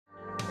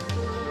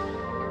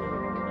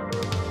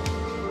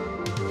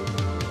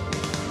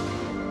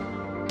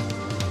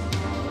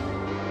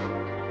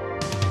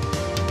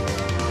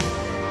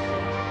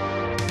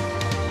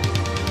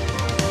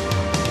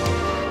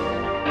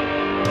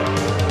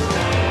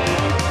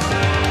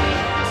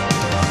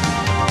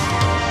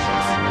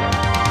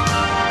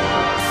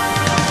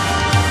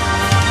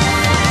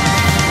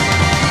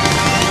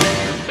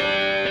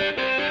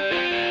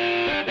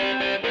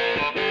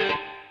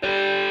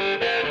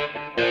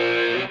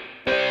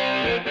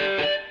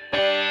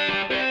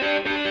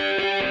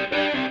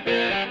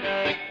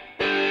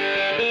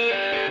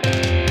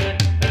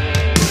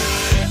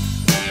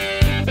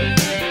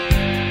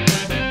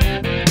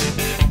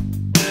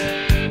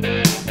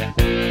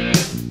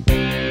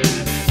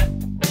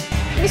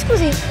Mi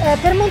scusi,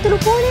 per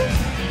Montelupone?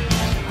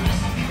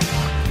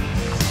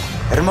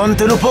 Per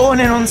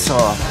Montelupone non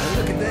so,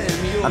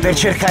 ma per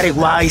cercare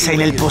guai sei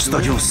nel posto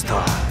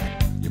giusto.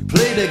 You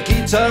play the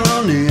guitar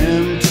on the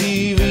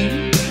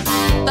MTV.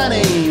 That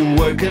ain't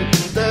working,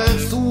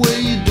 that's the way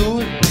you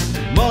do it.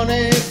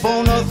 Money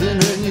for nothing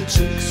and your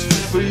chicks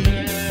for free.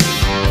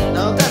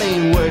 Now that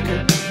ain't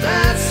working,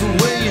 that's the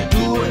way you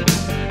do it.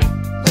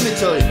 Let me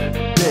tell you,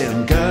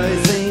 damn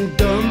guys ain't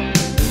dumb.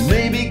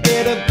 Maybe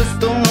get a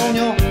blister on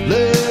your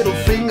little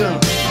finger.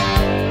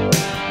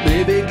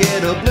 Maybe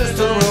get a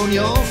blister on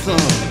your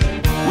thumb.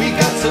 We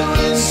got to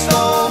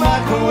install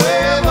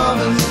microwave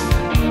ovens,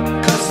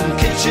 custom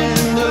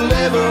kitchen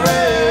deliveries.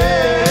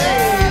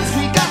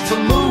 We got to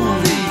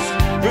move these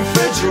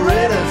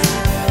refrigerators.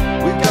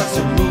 We got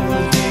to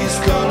move these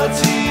color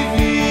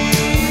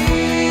TVs.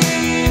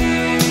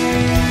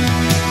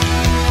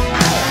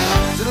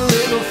 To the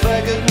little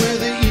faggot with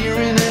the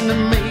earring and the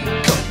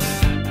makeup.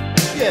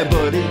 Yeah,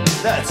 buddy,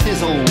 that's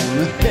his own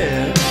hair.